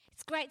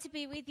great to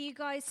be with you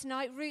guys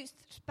tonight. Ruth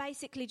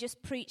basically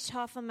just preached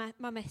half of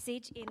my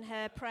message in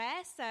her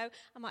prayer, so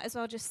I might as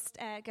well just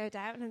go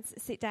down and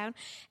sit down.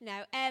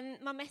 No,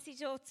 my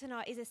message all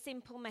tonight is a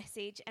simple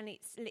message, and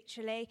it's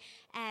literally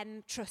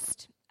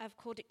trust. I've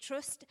called it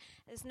trust.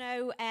 There's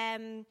no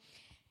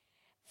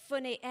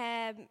funny,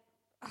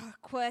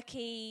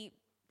 quirky...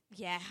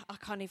 I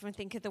can't even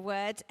think of the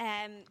word,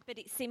 but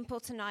it's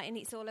simple tonight, and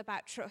it's all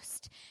about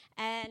trust.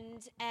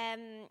 And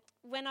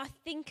when I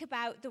think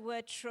about the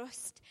word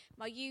trust,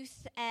 my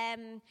youth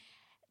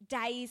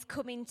days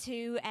come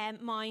into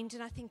mind,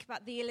 and I think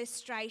about the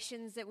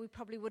illustrations that we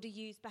probably would have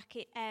used back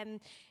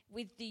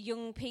with the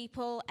young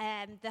people,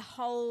 the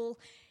whole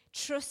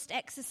trust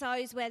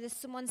exercise where there's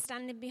someone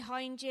standing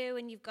behind you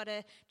and you've got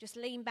to just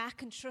lean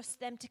back and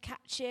trust them to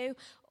catch you,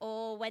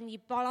 or when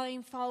you're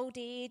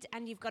blindfolded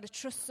and you've got to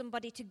trust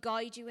somebody to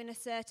guide you in a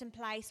certain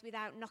place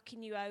without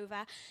knocking you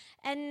over.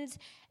 And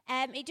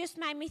it just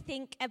made me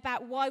think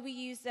about why we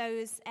use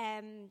those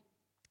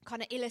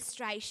kind of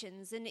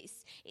illustrations, and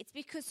it's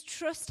because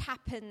trust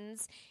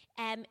happens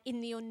in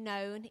the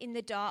unknown, in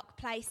the dark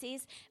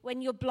places.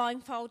 When you're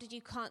blindfolded,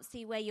 you can't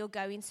see where you're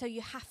going, so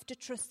you have to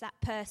trust that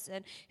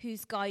person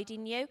who's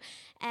guiding you.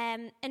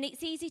 And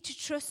it's easy to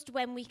trust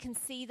when we can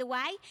see the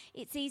way.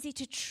 It's easy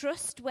to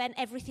trust when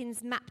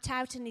everything's mapped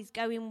out and is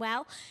going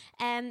well.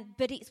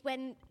 But it's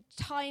when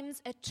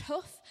times are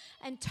tough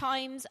and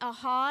times are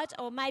hard,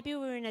 or maybe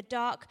we're in a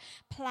dark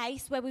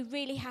place where we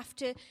really have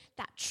to,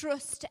 that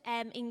trust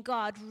in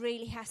God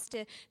really has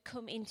to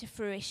come into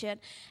fruition.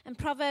 And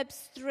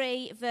Proverbs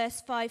 3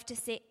 verse 5 to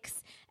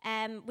 6,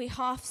 we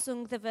half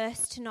sung the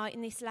verse tonight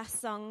in this last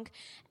song.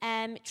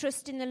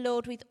 Trust in the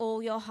Lord with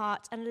all your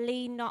heart and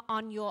lean not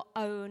on your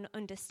own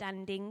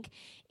understanding.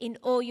 In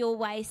all your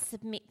ways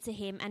submit to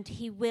him, and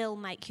he will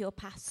make your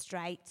path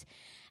straight.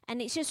 And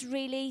it's just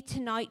really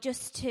tonight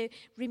just to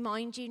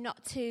remind you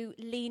not to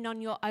lean on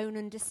your own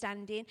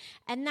understanding.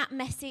 And that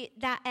message,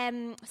 that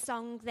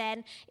song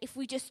then, if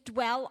we just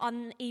dwell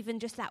on even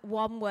just that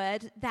one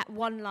word, that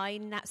one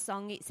line in that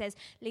song, it says,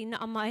 lean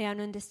not on my own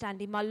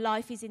understanding. My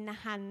life is in the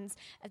hands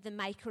of the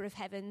maker of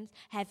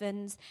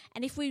heavens.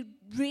 And if we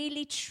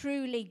really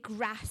truly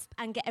grasp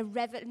and get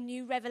a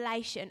new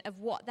revelation of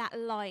what that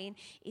line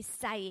is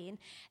saying,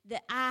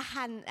 that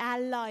our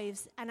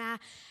lives and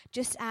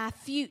our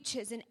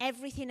futures and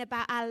everything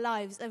about our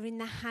lives are in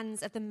the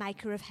hands of the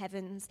maker of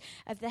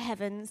the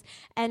heavens.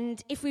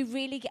 And if we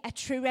really get a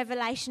true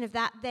revelation of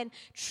that, then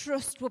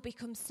trust will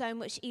become so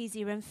much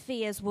easier, and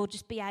fears will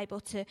just be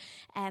able to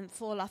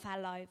fall off our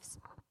lives.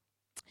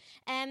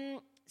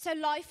 So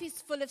life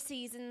is full of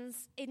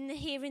seasons.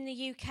 Here in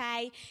the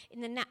UK, in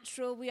the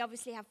natural, we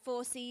obviously have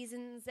 4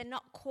 seasons. They're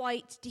not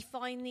quite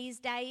defined these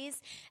days.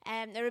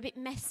 They're a bit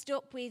messed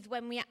up with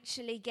when we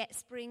actually get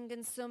spring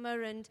and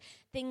summer, and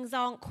things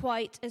aren't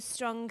quite as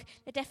strong.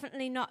 They're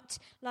definitely not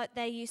like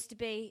they used to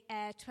be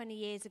 20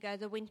 years ago.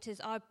 The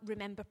winters, I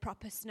remember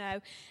proper snow,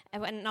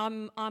 and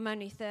I'm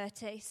only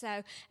 30,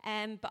 so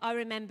but I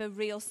remember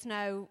real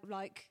snow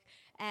like.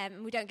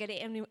 We don't get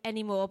it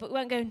anymore, but we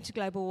won't go into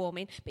global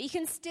warming. But you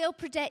can still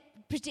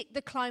predict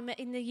the climate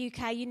in the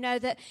UK. You know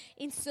that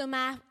in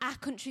summer, our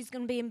country's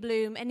going to be in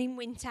bloom, and in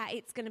winter,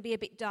 it's going to be a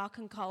bit dark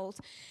and cold.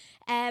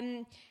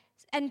 And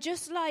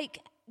just like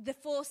the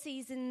 4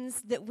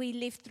 seasons that we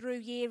live through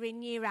year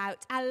in, year out,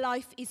 our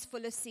life is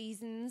full of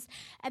seasons.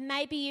 And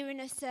maybe you're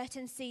in a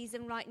certain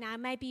season right now.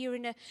 Maybe you're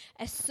in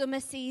a summer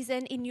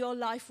season in your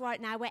life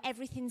right now where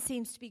everything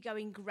seems to be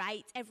going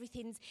great.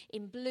 Everything's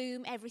in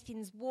bloom,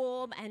 everything's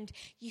warm, and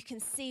you can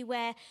see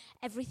where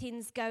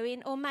everything's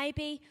going. Or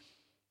maybe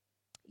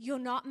you're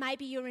not.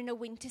 Maybe you're in a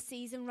winter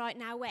season right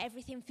now where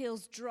everything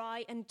feels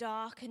dry and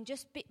dark and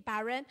just a bit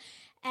barren.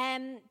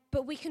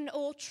 But we can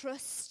all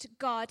trust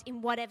God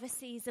in whatever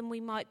season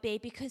we might be,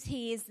 because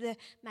he is the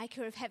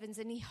maker of heavens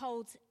and he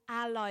holds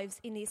our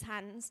lives in his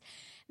hands.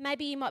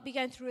 Maybe you might be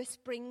going through a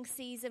spring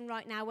season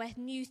right now where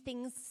new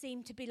things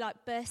seem to be like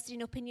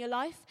bursting up in your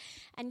life,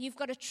 and you've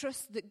got to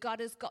trust that God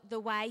has got the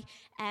way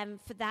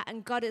for that,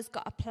 and God has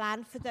got a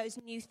plan for those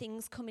new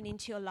things coming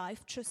into your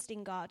life. Trust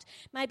in God.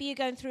 Maybe you're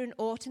going through an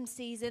autumn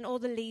season, all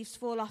the leaves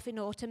fall off in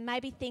autumn.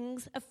 Maybe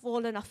things have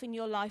fallen off in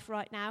your life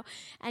right now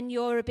and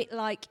you're a bit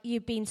like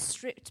you've been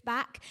stripped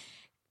back.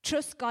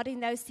 Trust God in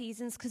those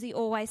seasons, because he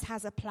always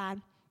has a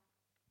plan.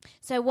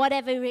 So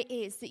whatever it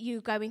is that you're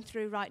going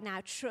through right now,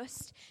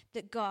 trust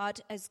that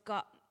God has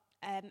got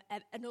an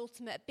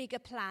ultimate bigger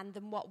plan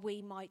than what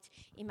we might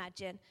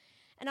imagine.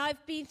 And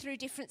I've been through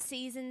different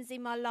seasons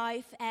in my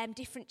life,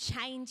 different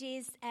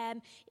changes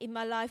in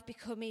my life,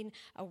 becoming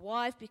a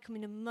wife,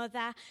 becoming a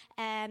mother,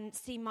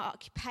 seeing my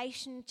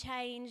occupation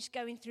change,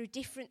 going through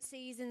different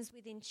seasons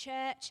within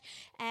church,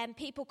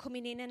 people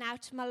coming in and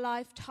out of my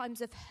life, times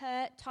of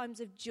hurt,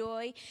 times of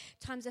joy,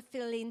 times of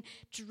feeling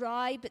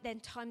dry, but then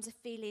times of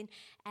feeling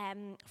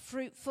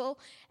fruitful,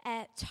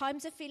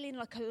 times of feeling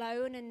like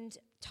alone, and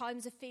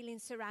times of feeling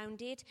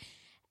surrounded.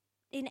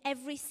 In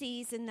every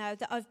season, though,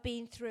 that I've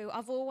been through,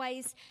 I've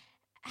always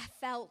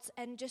felt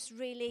and just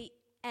really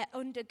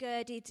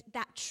undergirded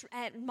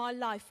my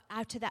life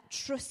out of that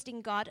trust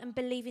in God and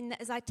believing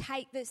that as I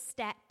take the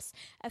steps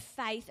of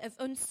faith, of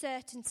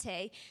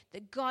uncertainty,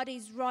 that God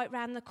is right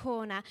round the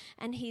corner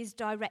and he is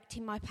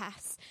directing my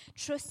paths.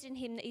 Trusting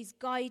him that he's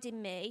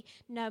guiding me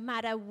no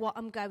matter what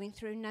I'm going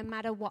through, no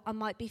matter what I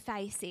might be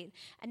facing,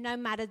 and no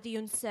matter the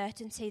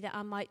uncertainty that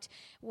I might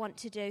want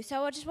to do.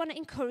 So I just want to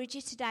encourage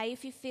you today,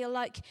 if you feel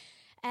like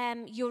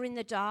you're in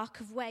the dark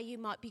of where you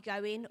might be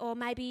going, or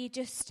maybe you're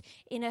just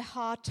in a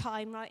hard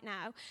time right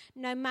now,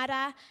 no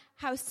matter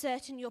how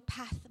certain your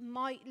path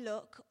might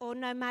look, or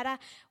no matter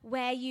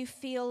where you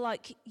feel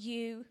like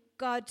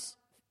God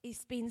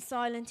is being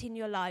silent in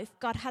your life,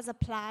 God has a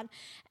plan,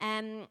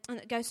 and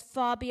it goes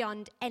far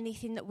beyond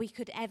anything that we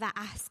could ever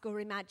ask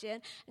or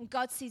imagine. And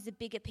God sees the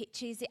bigger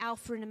picture. He's the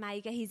Alpha and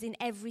Omega. He's in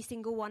every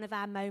single one of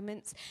our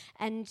moments,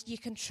 and you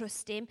can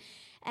trust him.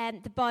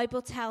 The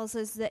Bible tells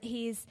us that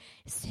he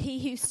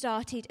who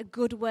started a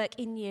good work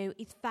in you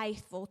is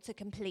faithful to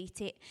complete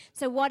it.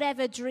 So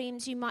whatever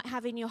dreams you might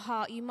have in your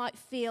heart, you might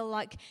feel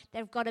like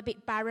they've got a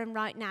bit barren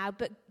right now,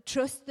 but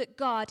trust that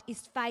God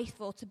is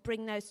faithful to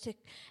bring those to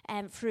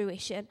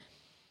fruition.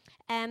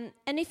 And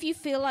if you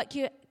feel like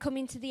you're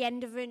coming to the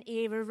end of an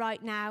era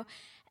right now,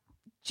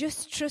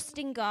 just trust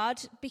in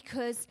God,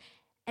 because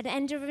an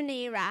end of an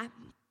era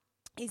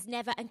is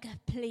never a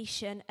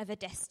completion of a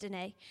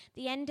destiny.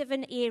 The end of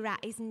an era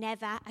is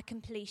never a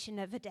completion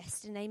of a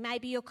destiny.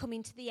 Maybe you're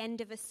coming to the end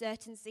of a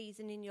certain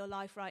season in your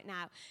life right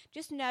now.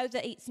 Just know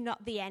that it's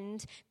not the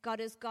end. God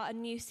has got a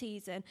new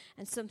season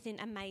and something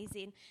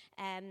amazing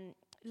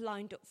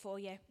lined up for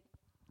you.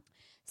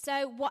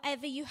 So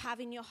whatever you have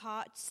in your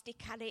heart,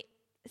 stick at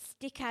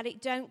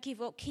it, don't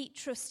give up, keep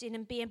trusting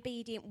and be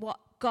obedient what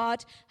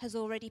God has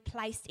already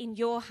placed in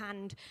your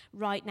hand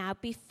right now.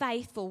 Be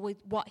faithful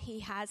with what he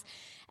has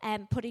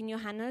put in your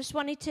hand. And I just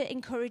wanted to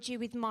encourage you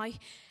with my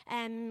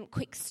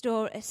quick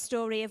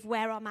story of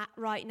where I'm at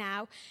right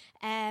now,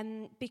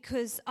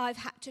 because I've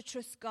had to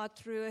trust God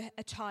through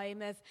a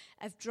time of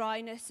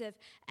dryness, of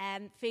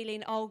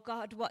feeling, oh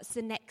God, what's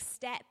the next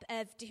step,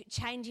 of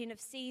changing of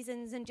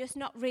seasons, and just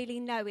not really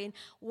knowing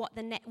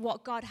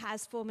what God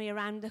has for me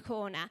around the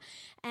corner.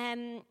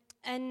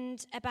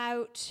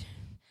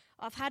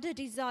 I've had a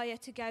desire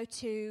to go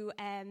to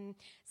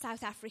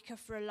South Africa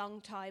for a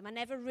long time. I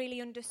never really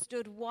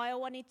understood why I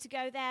wanted to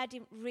go there. I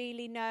didn't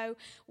really know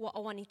what I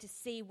wanted to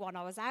see when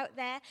I was out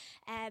there.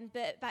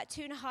 But about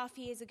 2.5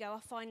 years ago, I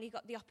finally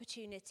got the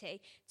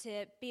opportunity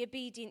to be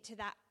obedient to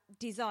that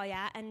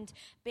desire and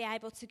be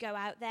able to go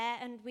out there.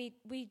 And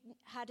we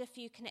had a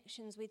few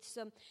connections with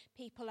some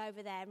people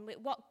over there. And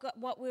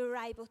what we were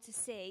able to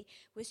see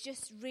was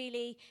just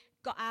really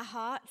got our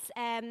hearts.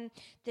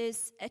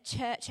 There's a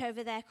church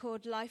over there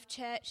called Life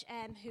Church,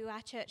 who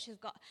our church has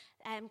got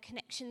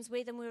connections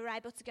with, and we were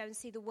able to go and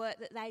see the work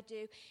that they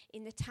do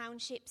in the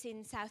townships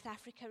in South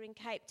Africa, in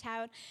Cape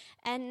Town,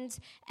 and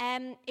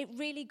it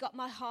really got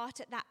my heart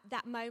at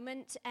that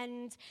moment.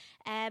 And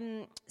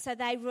so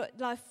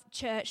Life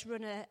Church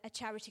run a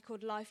charity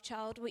called Life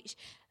Child, which,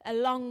 a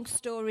long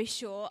story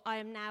short, I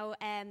am now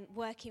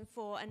working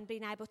for and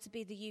being able to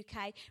be the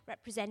UK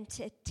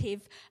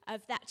representative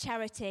of that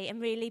charity,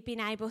 and really being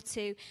able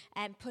to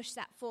push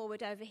that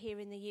forward over here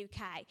in the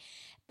UK.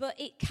 But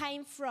it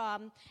came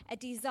from a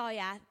desire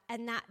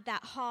and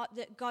that heart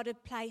that God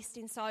had placed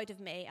inside of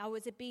me. I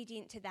was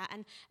obedient to that,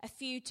 and a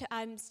few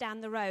times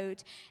down the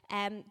road,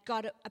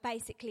 God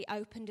basically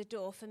opened a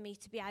door for me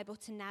to be able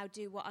to now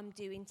do what I'm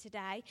doing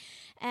today.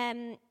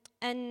 And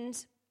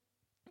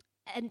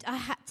I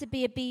had to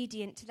be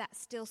obedient to that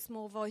still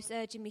small voice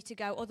urging me to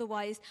go,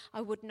 otherwise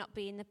I would not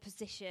be in the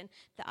position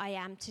that I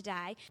am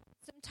today.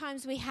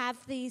 Sometimes we have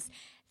these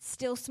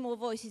still small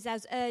voices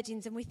as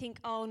urgings, and we think,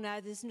 oh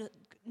no, there's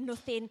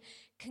nothing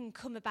can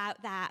come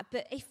about that.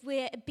 But if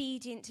we're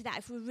obedient to that,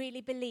 if we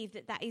really believe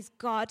that is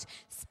God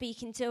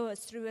speaking to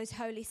us through his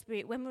Holy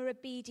Spirit, when we're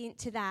obedient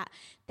to that,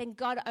 then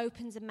God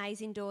opens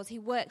amazing doors. He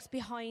works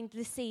behind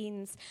the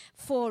scenes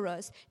for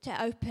us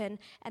to open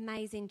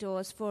amazing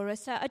doors for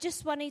us. So I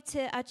just wanted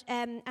to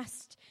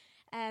ask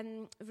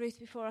Ruth,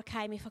 before I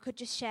came, if I could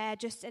just share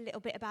just a little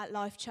bit about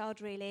Life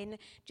Child, really, and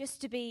just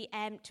to be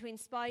to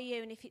inspire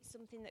you, and if it's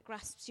something that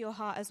grasps your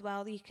heart as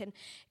well, you can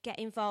get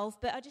involved.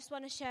 But I just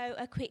want to show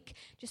a quick,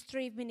 just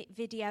 3-minute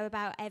video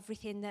about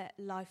everything that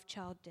Life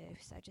Child do.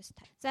 So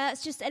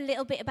that's just a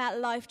little bit about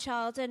Life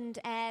Child and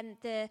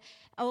the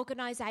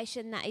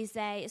organisation that is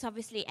there. It's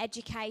obviously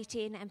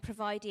educating and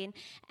providing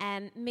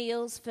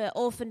meals for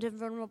orphaned and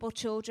vulnerable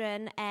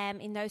children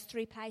in those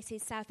 3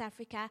 places: South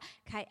Africa,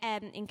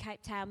 in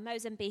Cape Town,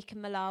 Mozambique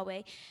and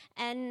Malawi.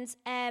 And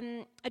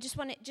I just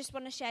want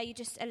to share you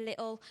just a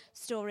little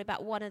story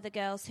about one of the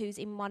girls who's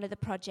in one of the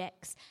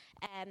projects,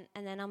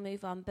 and then I'll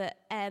move on. But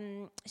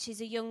she's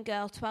a young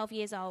girl, 12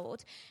 years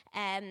old,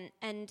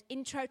 and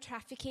intro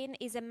trafficking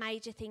is a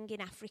major thing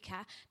in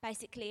Africa.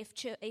 Basically,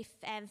 if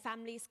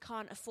families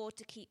can't afford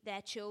to keep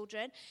their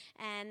children,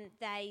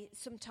 they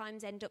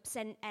sometimes end up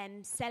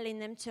selling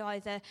them to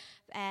either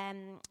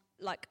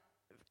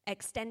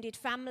extended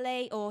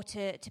family or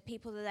to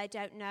people that they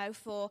don't know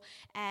for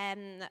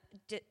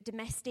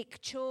domestic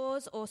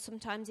chores or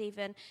sometimes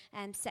even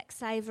sex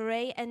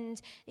slavery.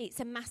 And it's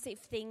a massive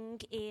thing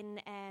in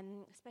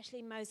especially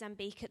in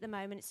Mozambique at the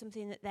moment. It's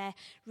something that they're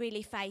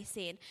really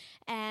facing.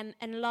 And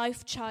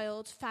Life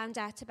Child found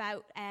out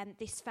about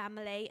this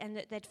family and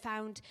that they'd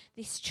found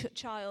this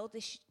child,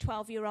 this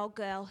 12-year-old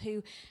girl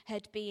who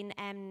had been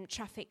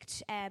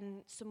trafficked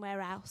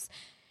somewhere else.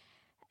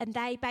 And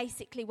they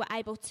basically were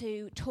able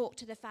to talk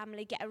to the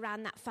family, get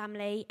around that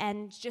family,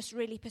 and just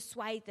really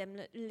persuade them,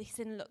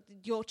 listen, look,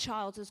 your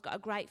child has got a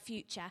great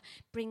future.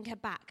 Bring her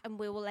back and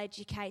we will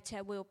educate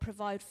her. We'll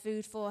provide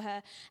food for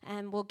her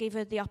and we'll give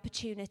her the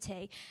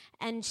opportunity.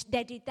 And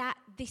they did that.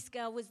 This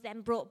girl was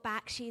then brought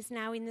back. She's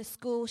now in the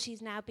school.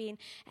 She's now being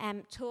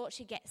taught.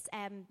 She gets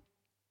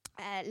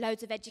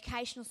loads of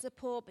educational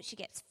support, but she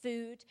gets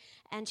food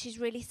and she's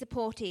really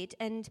supported,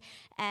 and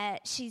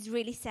she's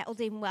really settled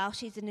in well.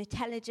 She's an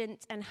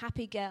intelligent and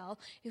happy girl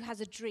who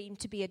has a dream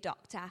to be a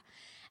doctor.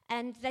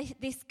 And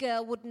this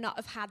girl would not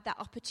have had that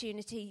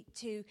opportunity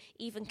to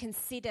even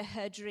consider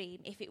her dream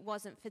if it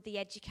wasn't for the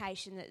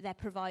education that they're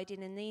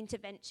providing and the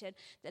intervention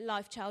that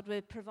Life Child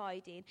were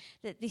providing,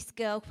 that this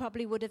girl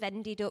probably would have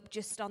ended up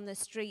just on the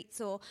streets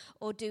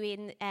or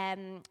doing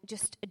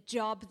just a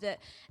job that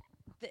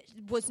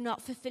was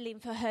not fulfilling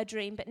for her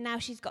dream. But now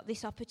she's got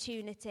this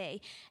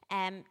opportunity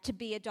to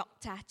be a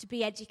doctor, to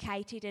be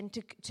educated, and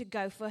to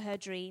go for her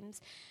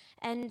dreams.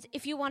 And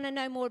if you want to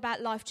know more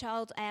about Life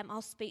Child,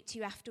 I'll speak to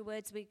you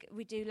afterwards.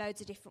 We do loads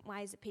of different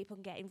ways that people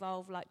can get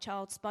involved, like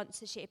child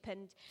sponsorship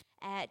and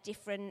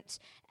different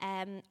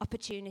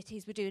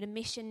opportunities. We're doing a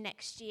mission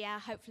next year.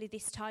 Hopefully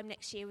this time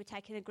next year we're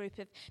taking a group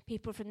of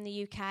people from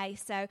the UK.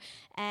 So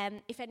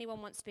if anyone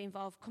wants to be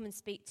involved, come and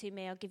speak to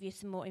me. I'll give you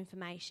some more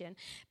information.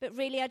 But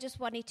really I just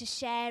wanted to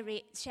share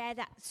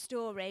that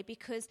story,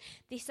 because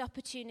this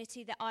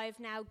opportunity that I've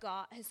now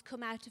got has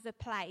come out of a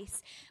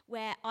place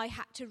where I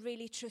had to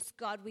really trust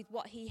God with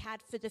what he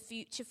had for the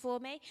future for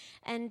me.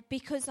 And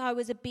because I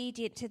was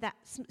obedient to that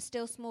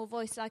still small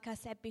voice, like I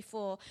said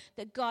before,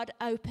 that God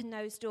opened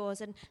those doors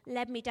and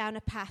led me down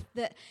a path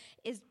that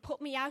has put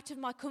me out of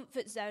my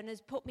comfort zone, has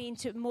put me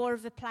into more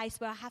of a place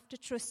where I have to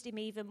trust him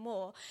even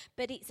more.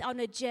 But it's on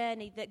a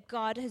journey that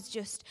God has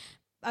just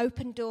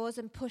opened doors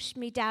and pushed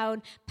me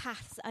down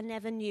paths I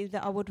never knew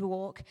that I would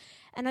walk.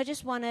 And I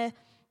just want to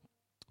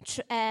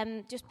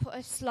just put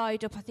a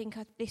slide up. I think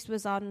this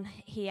was on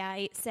here.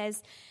 It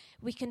says,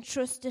 we can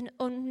trust an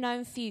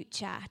unknown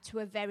future to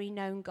a very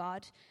known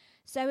God.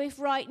 So if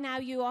right now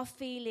you are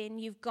feeling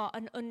you've got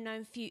an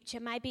unknown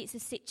future, maybe it's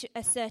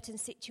a certain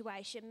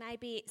situation,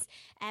 maybe it's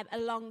a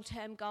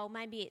long-term goal,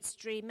 maybe it's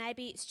dream,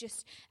 maybe it's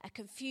just a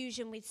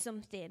confusion with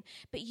something.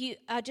 But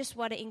I just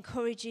want to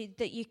encourage you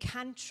that you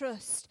can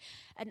trust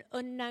an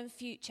unknown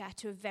future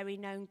to a very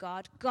known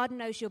God. God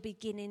knows your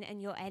beginning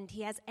and your end.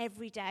 He has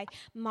every day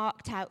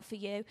marked out for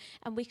you.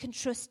 And we can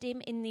trust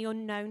him in the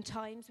unknown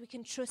times. We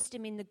can trust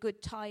him in the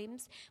good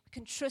times. We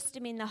can trust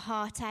him in the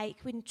heartache.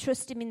 We can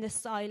trust him in the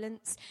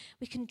silence.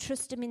 We can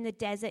trust him in the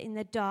desert, in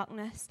the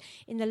darkness,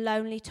 in the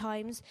lonely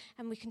times.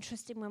 And we can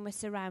trust him when we're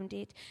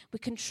surrounded. We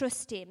can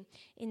trust him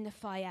in the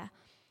fire.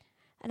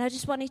 And I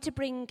just wanted to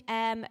bring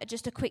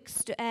just a quick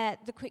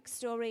the quick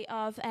story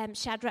of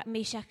Shadrach,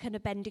 Meshach, and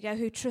Abednego,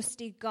 who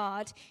trusted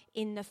God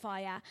in the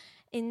fire,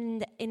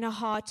 in a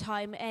hard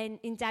time. And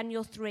in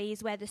Daniel 3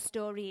 is where the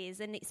story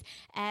is, and it's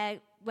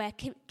where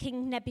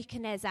King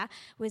Nebuchadnezzar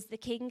was the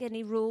king, and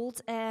he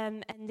ruled.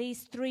 And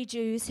these 3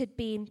 Jews had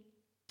been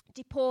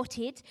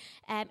deported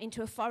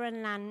into a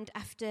foreign land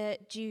after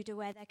Judah,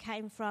 where they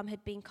came from,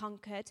 had been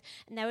conquered,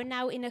 and they were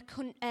now in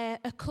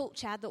a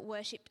culture that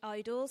worshipped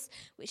idols,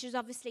 which was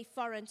obviously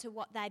foreign to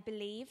what they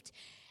believed.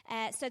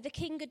 So the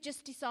king had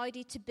just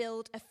decided to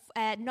build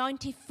a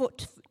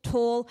 90-foot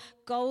tall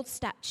gold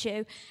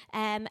statue,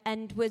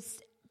 and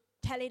was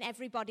telling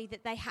everybody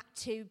that they had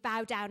to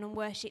bow down and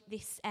worship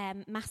this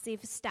massive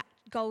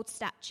gold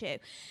statue.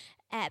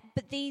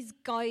 But these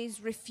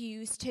guys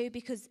refused to,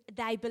 because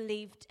they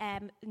believed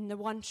in the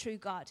one true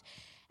God.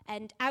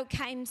 And out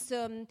came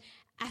some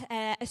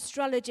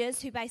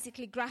astrologers who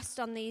basically grasped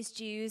on these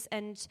Jews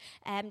and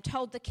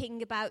told the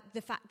king about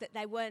the fact that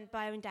they weren't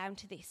bowing down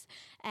to this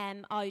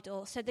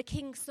idol. So the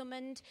king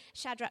summoned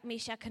Shadrach,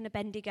 Meshach, and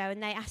Abednego,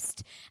 and they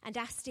asked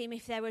him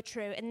if they were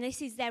true. And this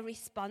is their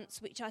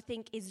response, which I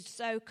think is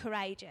so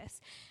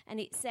courageous. And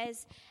it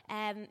says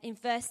in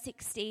verse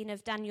 16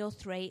 of Daniel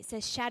 3, it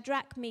says,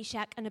 Shadrach,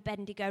 Meshach, and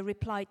Abednego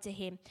replied to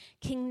him,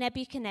 King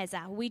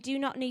Nebuchadnezzar, we do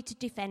not need to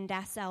defend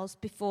ourselves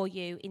before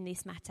you in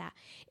this matter.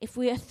 If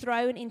we are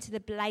thrown into the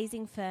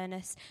blazing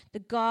furnace, the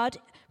God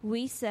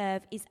we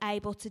serve is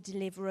able to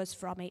deliver us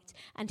from it,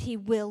 and he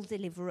will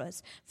deliver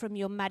us from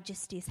your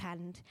majesty's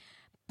hand.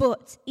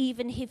 But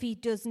even if he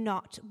does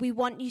not, we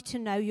want you to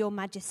know, your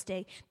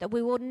majesty, that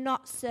we will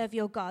not serve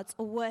your gods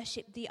or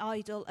worship the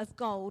idol of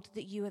gold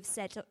that you have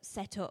set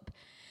up.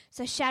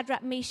 So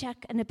Shadrach, Meshach,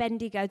 and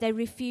Abednego, they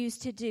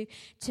refused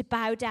to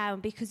bow down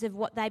because of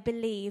what they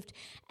believed.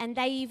 And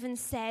they even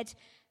said,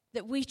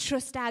 that we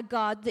trust our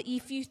God, that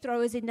if you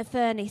throw us in the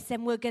furnace,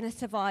 then we're going to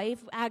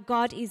survive. Our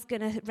God is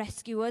going to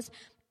rescue us.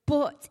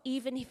 But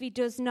even if he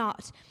does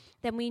not,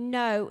 then we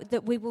know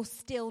that we will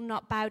still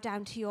not bow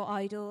down to your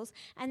idols.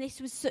 And this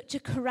was such a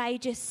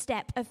courageous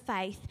step of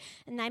faith.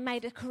 And they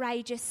made a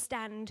courageous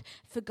stand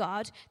for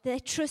God. They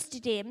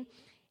trusted him,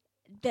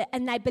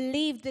 and they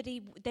believed that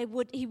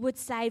he would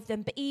save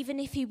them. But even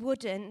if he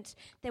wouldn't,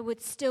 they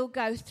would still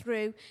go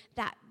through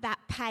that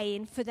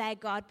pain for their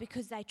God,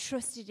 because they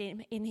trusted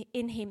him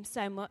in him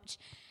so much.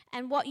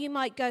 And what you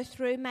might go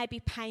through may be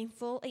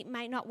painful. It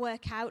may not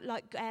work out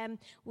like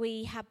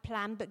we have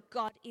planned, but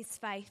God is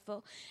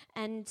faithful.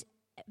 And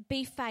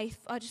be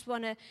faithful. I just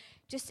want to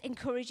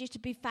encourage you to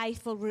be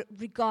faithful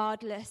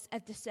regardless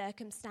of the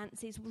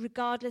circumstances,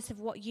 regardless of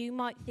what you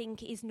might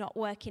think is not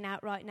working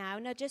out right now.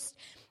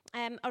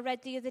 And I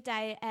read the other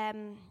day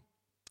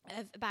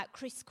about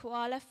Chris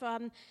Koala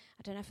from,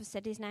 I don't know if I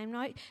said his name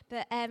right,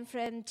 but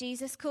from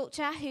Jesus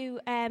Culture, who,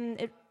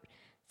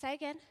 say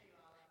again?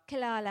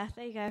 Kalala,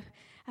 there you go.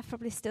 I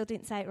probably still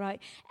didn't say it right.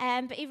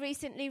 But he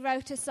recently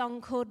wrote a song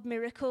called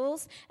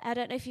Miracles. I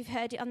don't know if you've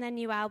heard it on their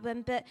new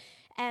album, but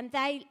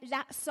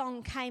that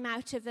song came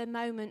out of a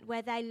moment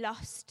where they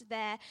lost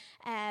their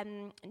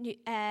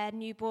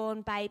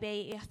newborn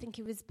baby. I think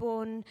he was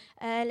born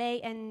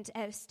early and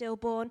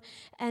stillborn.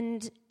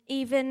 And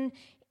even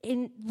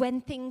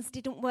when things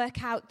didn't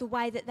work out the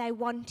way that they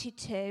wanted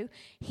to,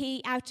 he,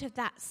 out of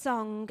that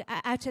song,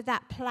 out of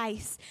that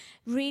place,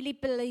 really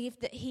believed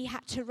that he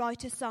had to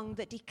write a song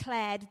that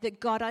declared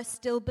that, God, I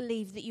still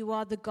believe that you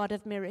are the God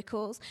of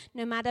miracles,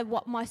 no matter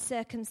what my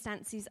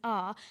circumstances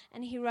are.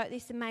 And he wrote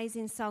this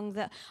amazing song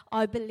that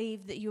I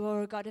believe that you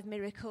are a God of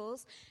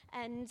miracles.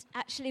 And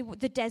actually,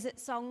 the Desert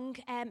Song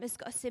has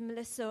got a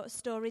similar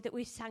story that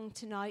we sang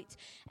tonight.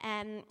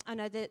 I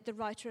know the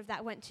writer of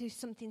that went to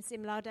something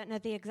similar. I don't know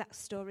the exact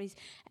stories,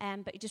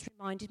 but it just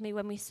reminded me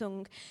when we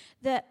sung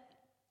that.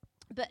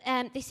 But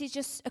this is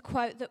just a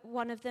quote that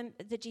one of them,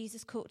 the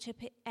Jesus Culture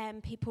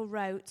people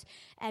wrote,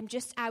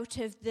 just out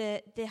of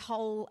the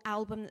whole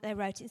album that they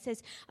wrote. It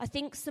says, I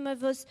think some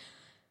of us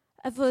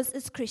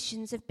as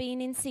Christians have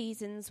been in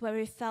seasons where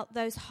we've felt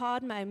those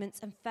hard moments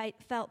and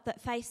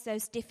faced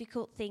those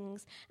difficult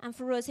things. And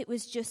for us, it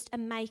was just a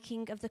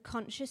making of the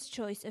conscious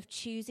choice of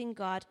choosing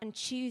God and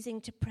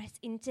choosing to press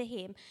into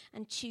him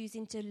and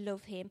choosing to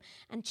love him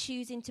and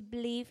choosing to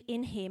believe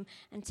in him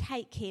and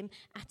take him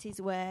at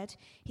his word.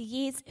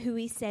 He is who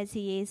he says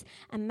he is,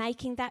 and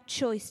making that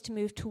choice to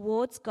move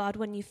towards God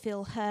when you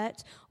feel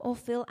hurt or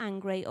feel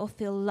angry or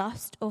feel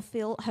lost or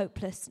feel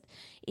hopeless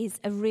is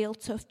a real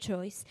tough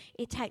choice.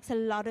 It takes a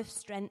lot of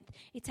strength.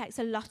 It takes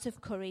a lot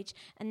of courage.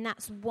 And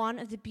that's one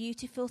of the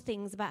beautiful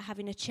things about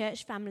having a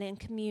church family and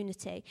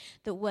community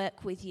that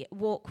walk with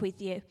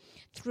you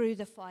through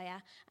the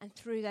fire and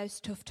through those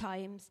tough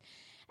times.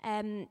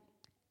 And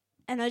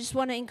I just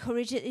want to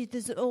encourage you,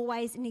 there's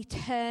always an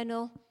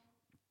eternal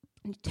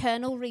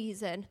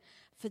reason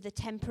for the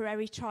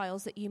temporary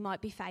trials that you might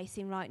be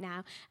facing right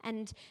now.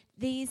 And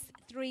these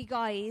three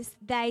guys,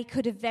 they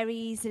could have very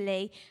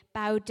easily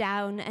bowed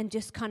down and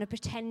just kind of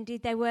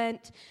pretended they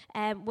weren't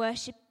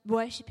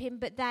worshipping,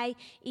 but they,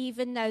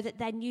 even though that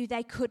they knew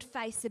they could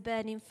face a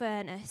burning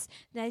furnace,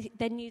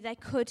 they knew they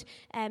could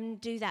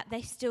do that,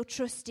 they still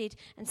trusted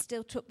and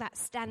still took that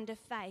stand of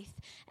faith,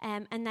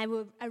 and they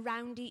were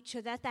around each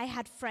other. They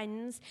had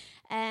friends,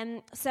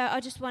 so I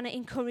just want to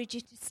encourage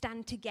you to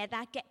stand together,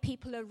 get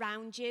people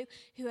around you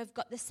who have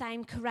got the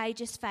same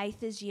courageous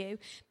faith as you,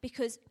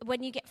 because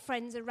when you get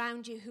friends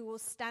around you who will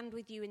stand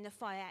with you in the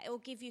fire, it will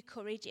give you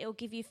courage, it will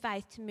give you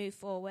faith to move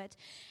forward.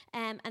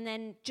 And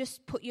then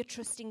just put your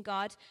trust in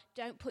God.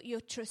 Don't put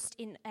your trust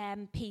in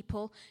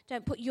people.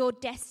 Don't put your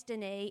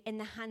destiny in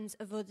the hands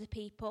of other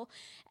people.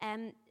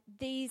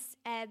 These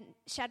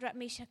Shadrach,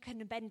 Meshach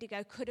and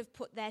Abednego could have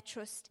put their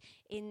trust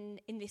in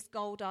this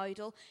gold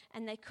idol,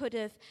 and they could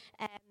have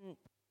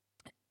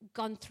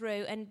gone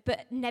through,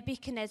 but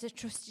Nebuchadnezzar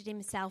trusted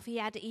himself. He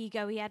had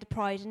ego, he had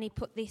pride, and he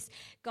put this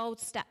gold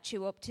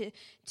statue up to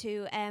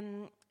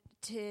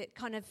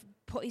kind of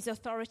put his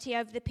authority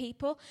over the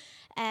people,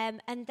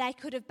 and they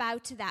could have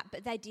bowed to that,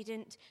 but they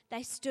didn't.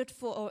 They stood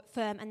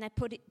firm, and they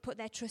put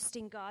their trust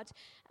in God.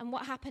 And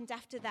what happened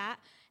after that?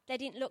 They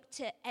didn't look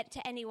to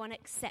anyone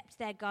except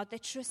their God. They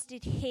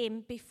trusted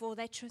him before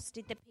they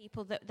trusted the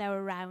people that they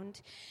were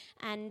around.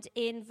 And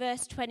in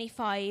verse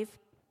 25,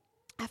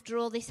 after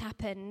all this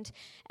happened,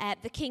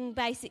 the king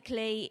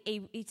basically,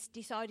 he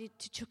decided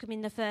to chuck him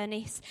in the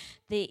furnace.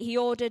 He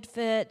ordered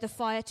for the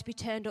fire to be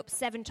turned up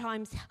 7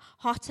 times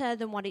hotter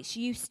than what it's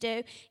used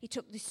to. He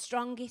took the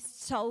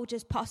strongest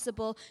soldiers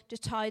possible to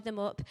tie them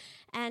up.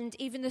 And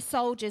even the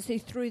soldiers who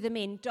threw them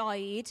in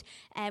died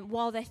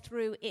while they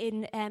threw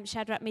in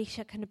Shadrach,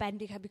 Meshach and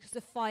Abednego, because the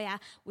fire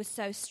was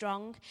so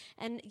strong.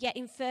 And yet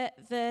in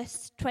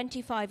verse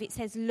 25 it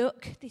says,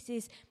 look, this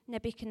is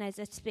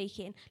Nebuchadnezzar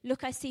speaking,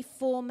 look, I see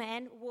 4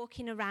 men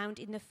walking around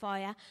in the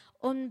fire,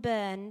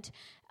 unburned,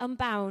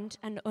 unbound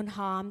and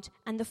unharmed,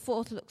 and the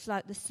 4th looks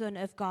like the son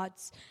of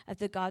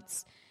the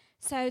gods.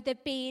 So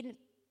they've been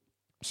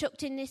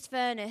chucked in this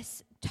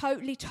furnace,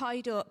 totally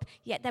tied up,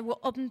 yet they were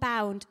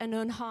unbound and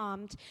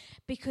unharmed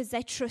because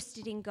they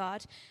trusted in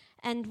God.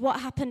 And what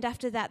happened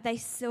after that, they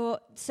saw,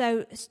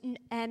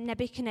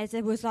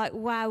 Nebuchadnezzar was like,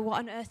 wow, what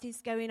on earth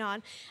is going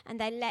on? And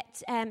they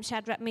let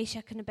Shadrach,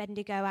 Meshach and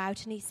Abednego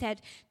out. And he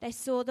said, they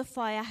saw the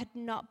fire had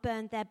not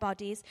burned their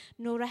bodies,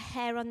 nor a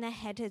hair on their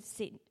head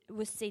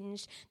was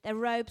singed. Their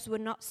robes were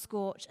not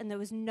scorched, and there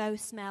was no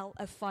smell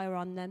of fire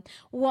on them.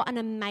 What an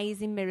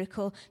amazing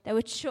miracle. They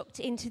were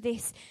chucked into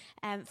this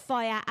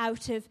fire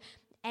out of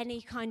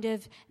any kind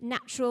of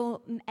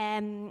natural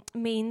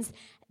means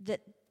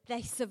that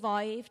they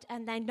survived,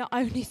 and they not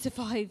only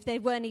survived, they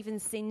weren't even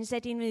singed, they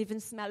didn't even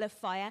smell of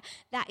fire.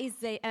 That is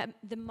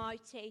the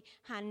mighty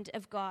hand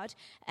of God.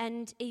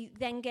 And he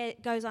then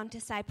goes on to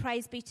say,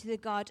 praise be to the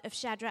God of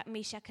Shadrach,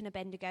 Meshach and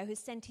Abednego, who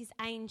sent his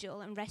angel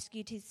and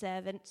rescued his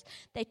servants.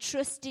 They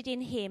trusted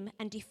in him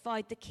and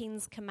defied the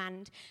king's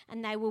command,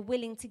 and they were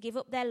willing to give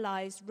up their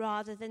lives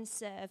rather than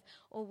serve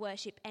or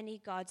worship any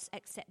gods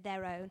except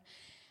their own.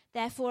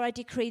 Therefore, I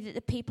decree that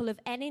the people of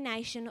any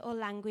nation or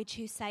language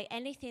who say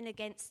anything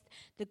against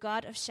the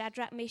God of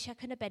Shadrach, Meshach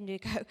and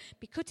Abednego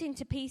be cut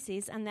into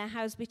pieces and their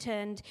house be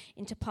turned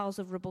into piles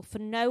of rubble, for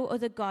no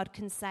other God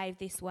can save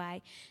this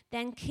way.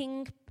 Then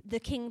the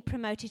king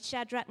promoted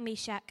Shadrach,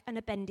 Meshach and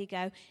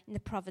Abednego in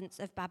the province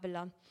of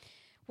Babylon.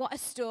 What a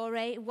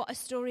story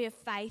of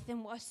faith,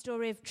 and what a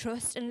story of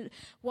trust, and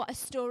what a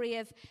story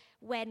of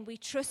when we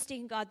trust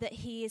in God that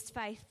he is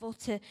faithful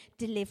to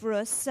deliver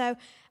us. So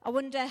I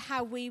wonder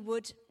how we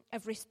would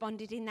have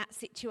responded in that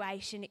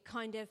situation. It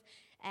kind of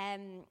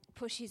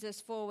pushes us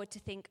forward to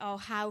think, oh,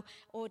 how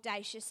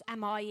audacious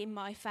am I in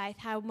my faith?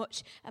 How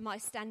much am I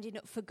standing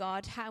up for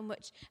God? How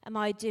much am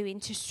I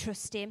doing to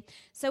trust him?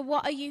 So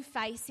what are you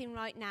facing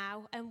right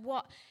now? And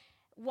what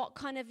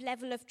kind of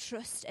level of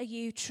trust are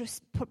you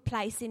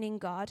placing in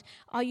God?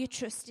 Are you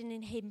trusting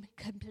in him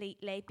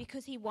completely?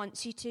 Because he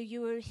wants you to.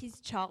 You are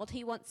his child.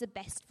 He wants the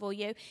best for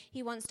you.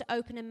 He wants to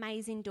open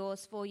amazing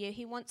doors for you.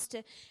 He wants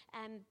to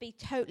be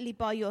totally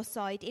by your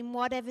side. In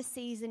whatever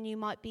season you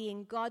might be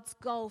in, God's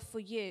goal for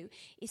you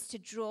is to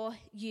draw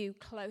you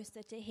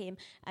closer to him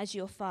as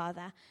your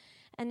Father.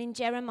 And in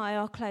Jeremiah,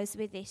 I'll close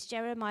with this.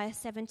 Jeremiah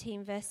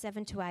 17, verse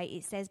 7 to 8,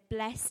 it says,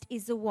 blessed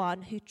is the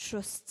one who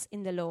trusts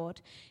in the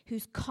Lord,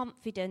 whose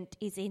confidence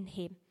is in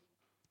him.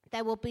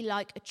 They will be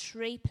like a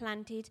tree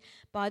planted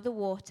by the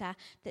water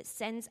that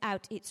sends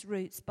out its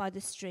roots by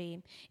the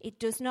stream. It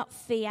does not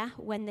fear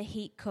when the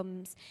heat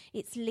comes.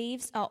 Its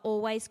leaves are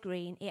always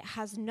green. It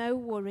has no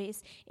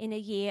worries in a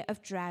year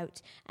of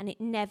drought, and it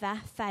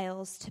never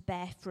fails to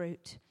bear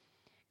fruit.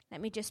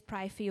 Let me just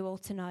pray for you all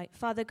tonight.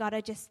 Father God,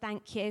 I just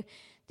thank you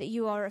that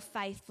you are a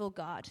faithful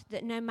God,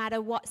 that no matter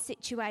what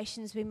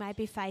situations we may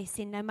be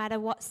facing, no matter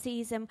what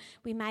season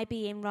we may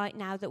be in right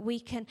now, that we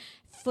can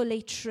fully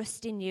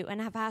trust in you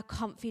and have our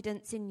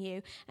confidence in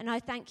you. And I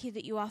thank you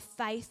that you are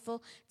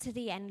faithful to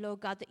the end, Lord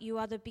God, that you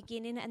are the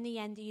beginning and the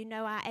end. You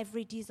know our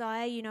every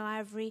desire, you know our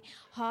every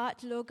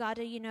heart, Lord God,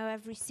 you know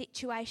every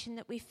situation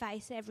that we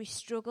face, every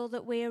struggle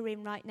that we are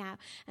in right now.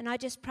 And I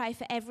just pray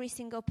for every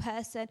single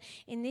person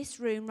in this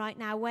room right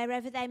now,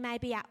 wherever they may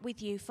be at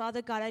with you.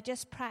 Father God, I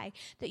just pray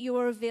that you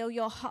will reveal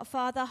your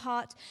Father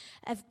heart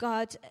of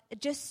God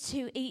just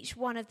to each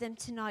one of them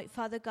tonight,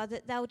 Father God,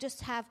 that they'll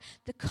just have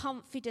the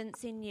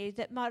confidence in you,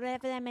 that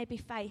whatever they may be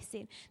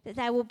facing, that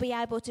they will be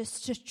able to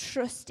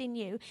trust in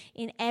you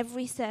in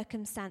every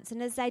circumstance.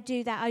 And as they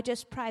do that, I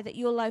just pray that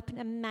you'll open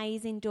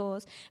amazing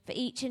doors for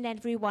each and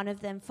every one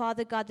of them,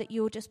 Father God, that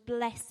you'll just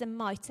bless them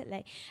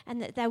mightily,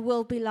 and that they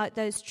will be like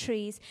those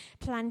trees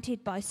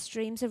planted by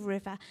streams of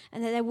river,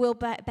 and that they will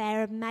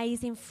bear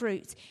amazing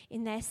fruit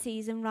in their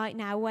season right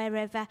now,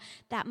 wherever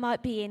that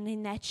might be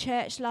in their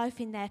church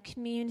life, in their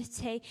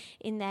community,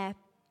 in their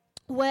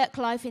work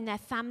life, in their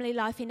family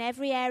life, in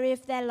every area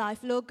of their life,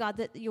 Lord God,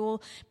 that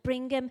you'll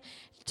bring them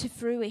to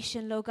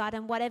fruition, Lord God,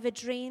 and whatever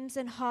dreams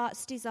and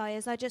hearts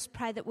desires, I just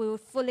pray that we will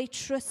fully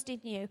trust in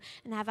you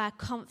and have our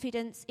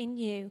confidence in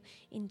you,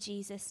 in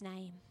Jesus'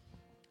 name.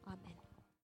 Amen.